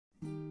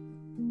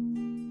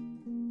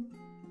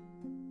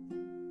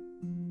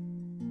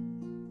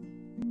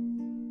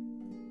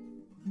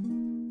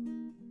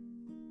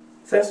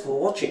Thanks for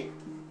watching.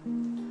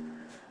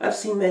 I've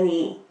seen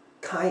many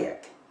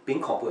kayak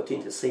being converted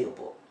into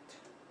sailboat,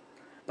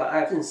 but I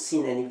haven't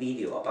seen any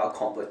video about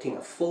converting a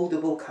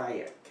foldable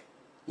kayak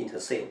into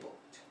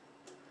sailboat.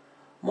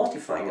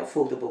 Modifying a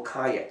foldable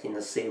kayak in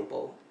a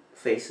sailboat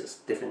faces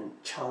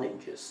different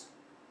challenges,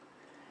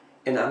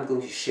 and I'm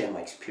going to share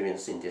my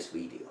experience in this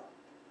video.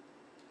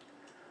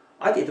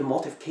 I did a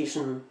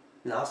modification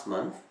last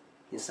month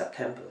in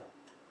September.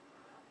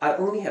 I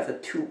only have a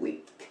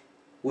 2-week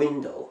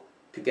window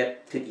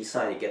to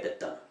design and get it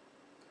done,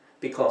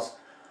 because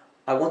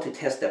I want to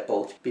test that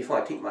boat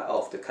before I take my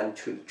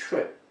out-of-the-country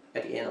trip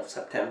at the end of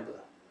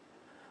September.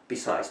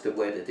 Besides, the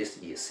weather this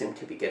year seems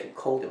to be getting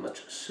colder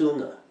much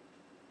sooner.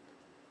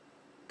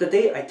 The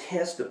day I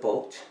test the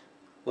boat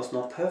was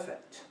not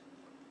perfect.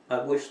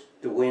 I wish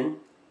the wind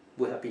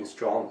would have been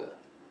stronger,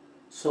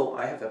 so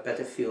I have a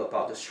better feel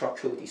about the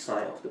structural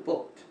design of the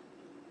boat.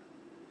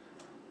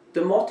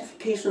 The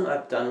modifications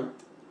I've done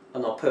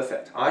are not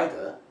perfect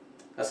either.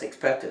 As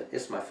expected,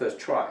 it's my first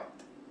try.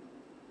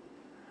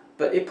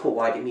 But it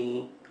provided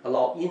me a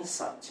lot of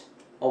insight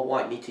on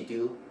what I need to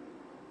do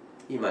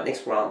in my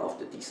next round of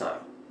the design.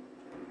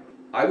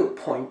 I will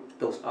point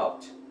those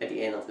out at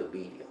the end of the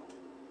video.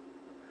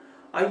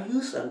 I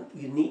use a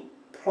unique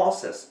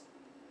process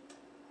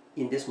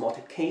in this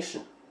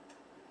modification,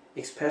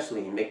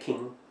 especially in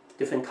making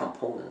different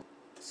components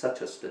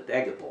such as the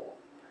daggerboard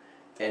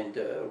and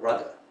the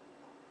rudder.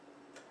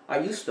 I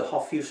use the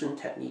hot fusion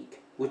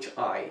technique, which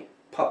I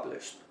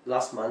published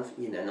last month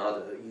in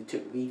another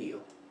YouTube video.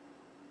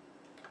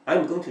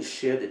 I'm going to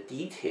share the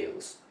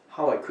details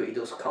how I create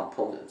those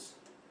components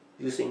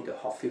using the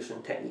hot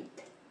fusion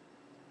technique.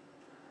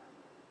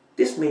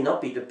 This may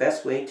not be the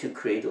best way to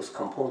create those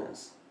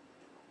components,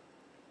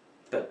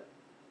 but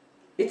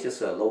it is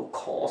a low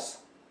cost,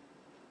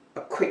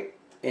 a quick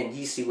and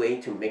easy way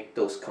to make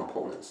those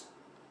components.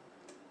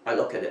 I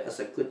look at it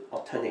as a good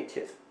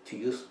alternative to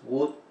use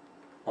wood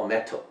or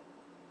metal.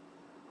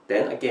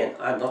 Then again,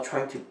 I'm not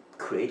trying to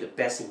create a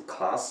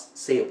best-in-class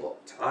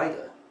sailboat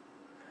either.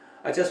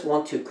 I just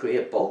want to create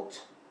a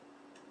boat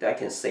that I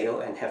can sail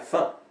and have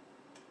fun.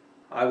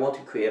 I want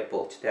to create a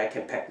boat that I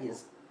can pack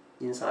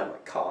inside my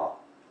car,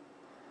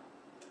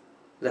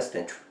 less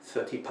than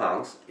 30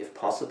 pounds if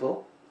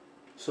possible,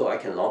 so I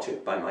can launch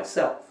it by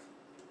myself.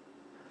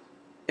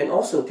 And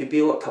also, to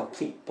build a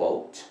complete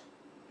boat,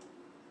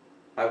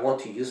 I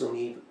want to use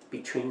only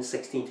between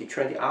 16 to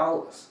 20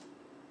 hours.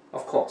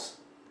 Of course,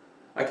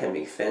 I can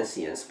make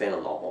fancy and spend a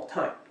lot more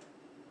time.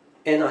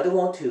 And I don't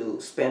want to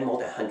spend more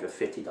than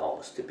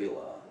 $150 to build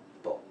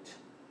a boat.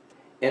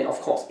 And of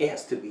course, it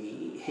has to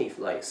behave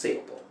like a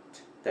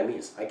sailboat. That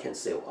means I can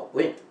sail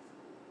upwind.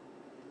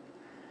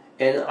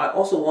 And I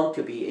also want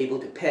to be able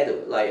to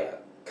paddle like a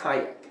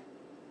kayak,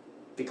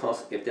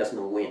 because if there's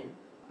no wind,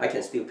 I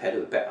can still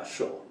paddle back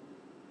ashore.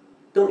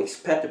 Don't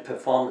expect the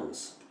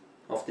performance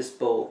of this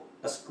boat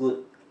as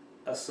good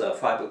as a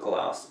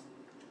fiberglass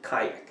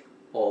kayak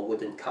or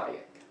wooden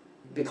kayak,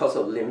 because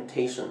of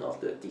limitation of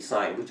the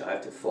design which I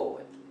have to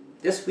forward.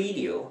 This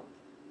video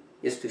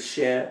is to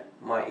share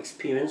my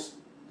experience,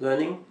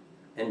 learning,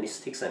 and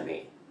mistakes I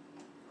made.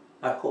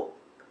 I hope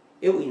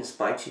it will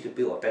inspire you to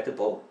build a better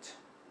boat.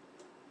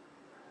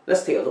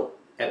 Let's take a look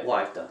at what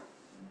I've done.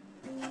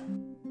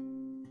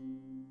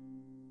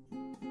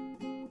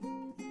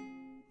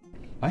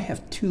 I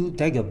have 2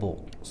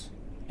 daggerboards,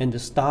 and the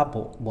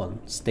starboard one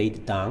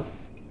stayed down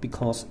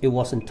because it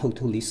wasn't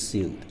totally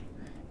sealed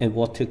and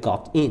water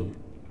got in.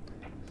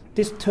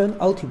 This turned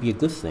out to be a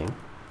good thing.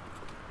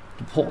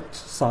 The port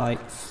side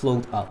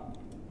flowed up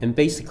and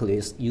basically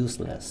is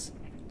useless.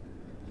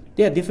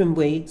 There are different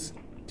ways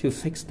to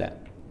fix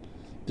that.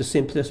 The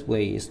simplest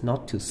way is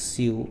not to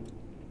seal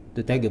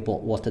the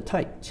daggerboard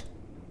watertight.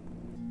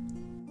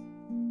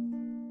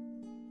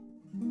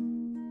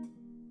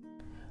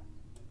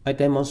 I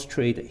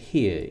demonstrate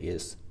here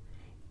is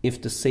if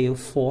the sail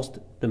forced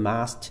the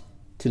mast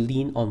to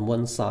lean on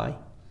one side,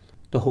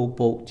 the whole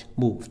boat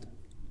moved.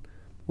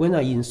 When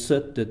I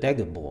insert the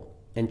daggerboard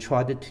and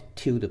try to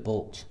tilt the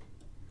boat,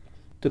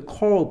 the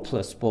coral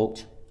plus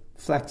boat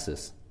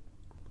flexes.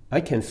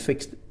 I can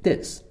fix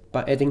this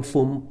by adding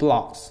foam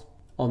blocks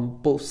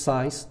on both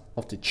sides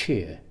of the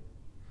chair,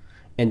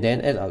 and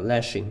then add a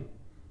lashing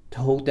to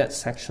hold that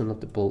section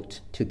of the boat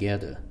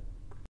together.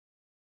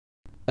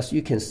 As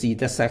you can see,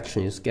 that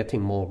section is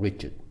getting more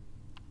rigid.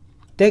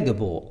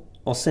 Daggerboard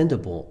or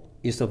centerboard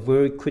is a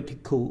very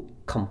critical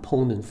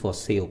component for a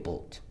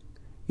sailboat.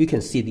 You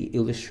can see the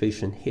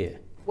illustration here.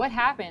 What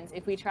happens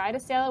if we try to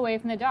sail away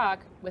from the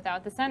dock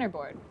without the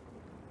centerboard?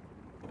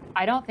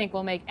 I don't think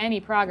we'll make any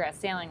progress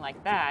sailing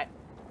like that.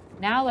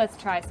 Now let's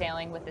try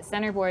sailing with the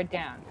centerboard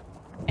down.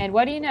 And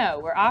what do you know,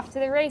 we're off to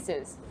the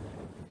races.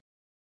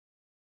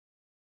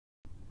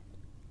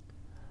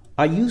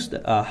 I used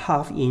a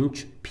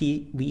 1/2-inch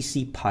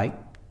PVC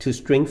pipe to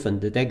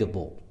strengthen the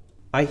daggerboard.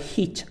 I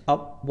heat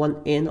up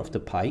one end of the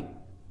pipe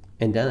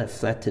and then I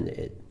flatten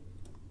it.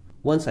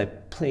 Once I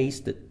place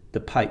the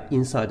pipe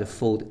inside the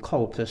folded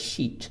coral plus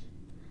sheet,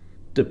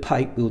 the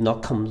pipe will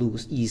not come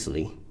loose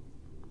easily.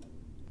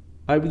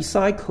 I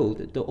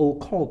recycled the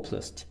old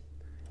coroplast,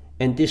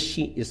 and this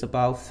sheet is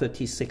about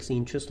 36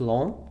 inches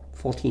long,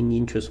 14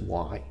 inches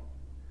wide.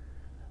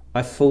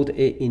 I folded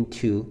it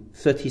into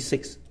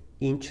 36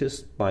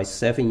 inches by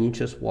 7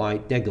 inches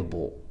wide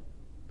daggerboard.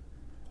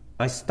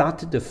 I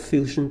started the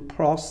fusion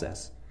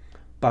process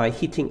by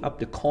heating up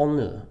the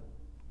corner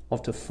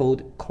of the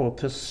folded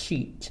coroplast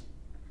sheet.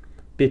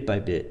 Bit by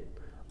bit,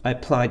 I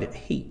applied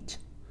heat,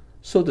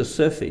 so the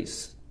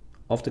surface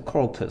of the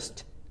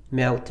coroplast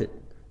melted,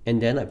 and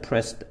then I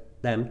pressed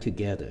them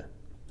together.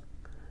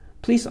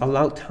 Please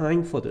allow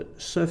time for the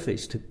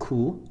surface to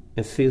cool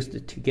and fuse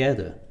it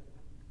together.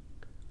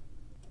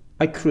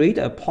 I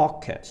created a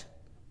pocket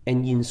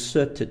and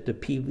inserted the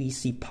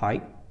PVC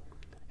pipe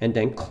and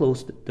then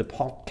closed the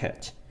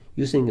pocket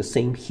using the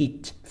same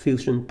heat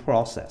fusion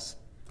process.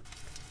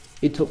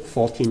 It took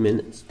 14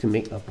 minutes to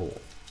make a board.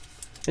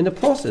 And the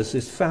process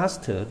is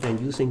faster than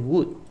using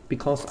wood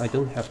because I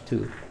don't have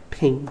to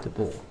paint the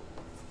board.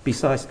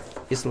 Besides,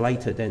 it's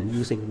lighter than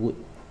using wood.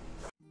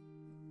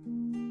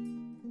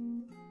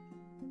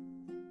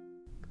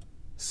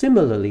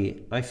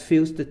 Similarly, I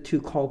fused the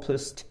two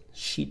coroplast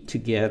sheets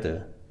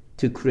together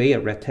to create a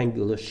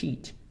rectangular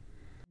sheet.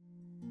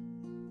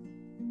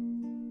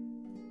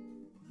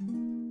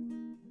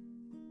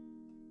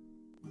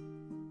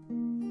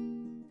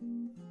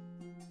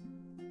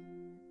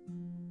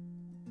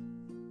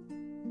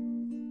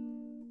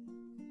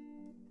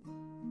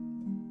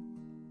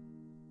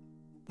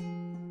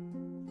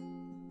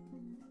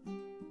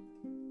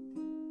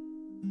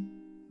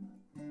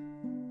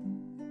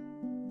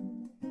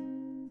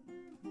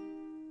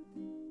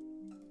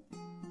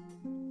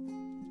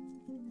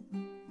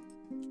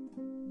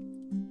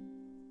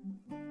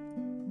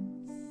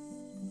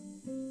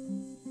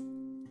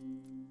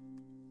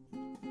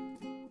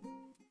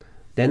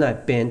 Then I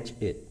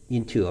bent it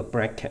into a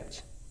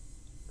bracket.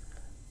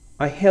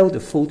 I held the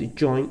folded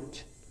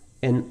joint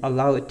and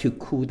allowed it to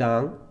cool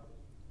down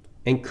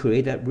and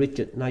create a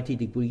rigid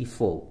 90-degree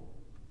fold.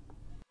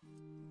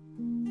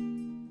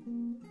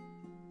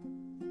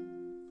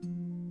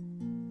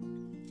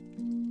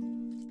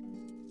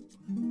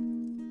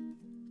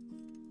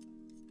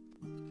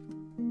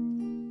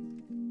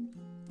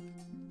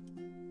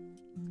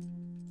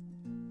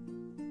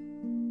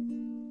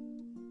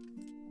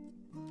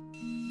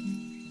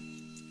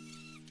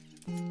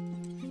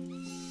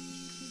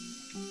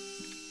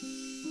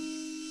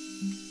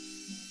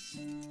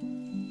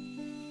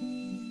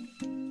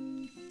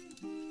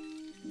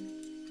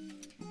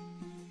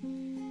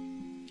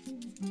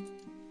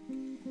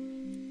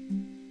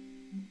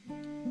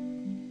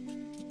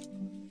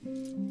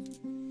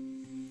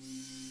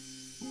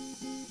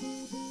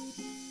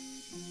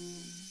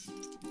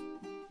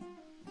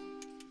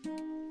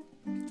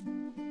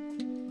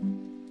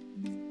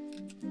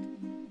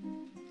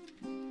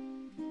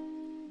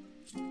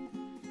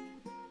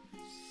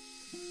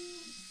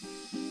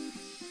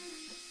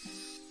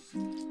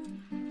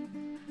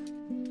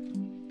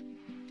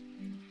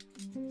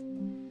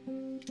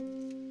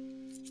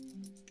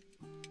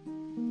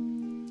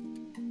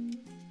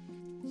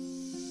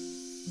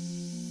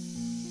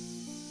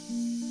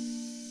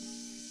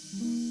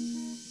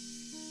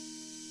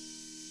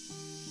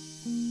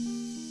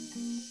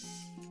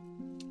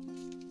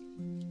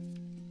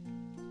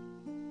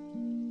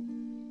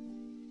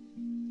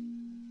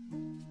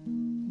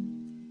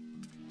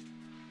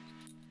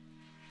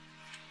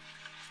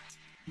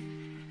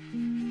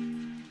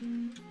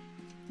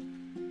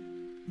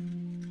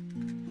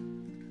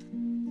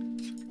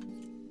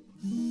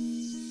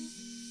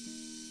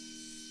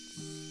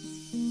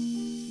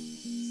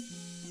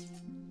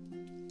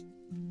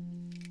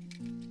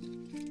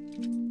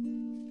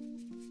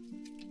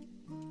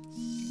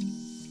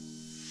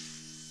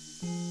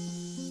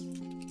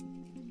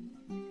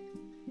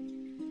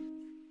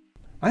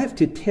 I have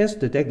to test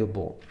the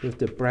daggerboard with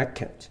the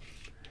bracket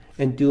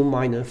and do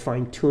minor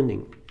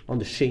fine-tuning on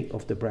the shape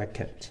of the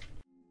bracket.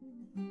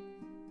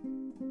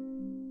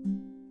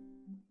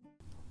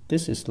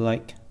 This is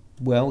like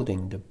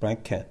welding the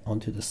bracket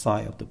onto the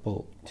side of the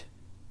boat.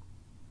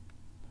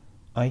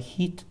 I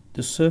heat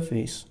the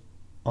surface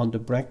on the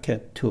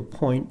bracket to a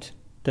point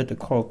that the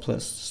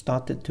coroplast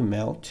started to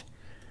melt,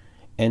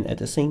 and at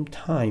the same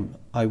time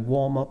I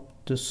warm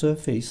up the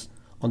surface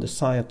on the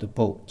side of the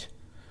boat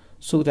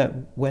so that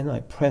when I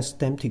press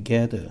them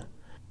together,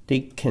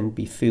 they can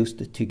be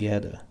fused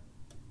together.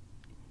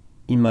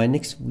 In my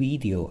next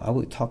video, I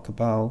will talk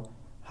about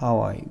how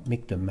I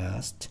make the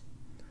mast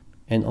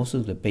and also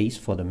the base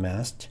for the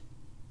mast.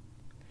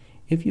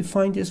 If you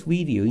find this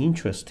video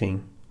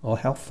interesting or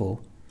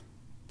helpful,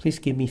 please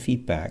give me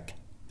feedback.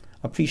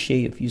 I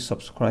appreciate if you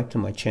subscribe to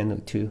my channel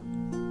too.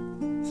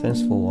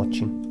 Thanks for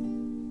watching.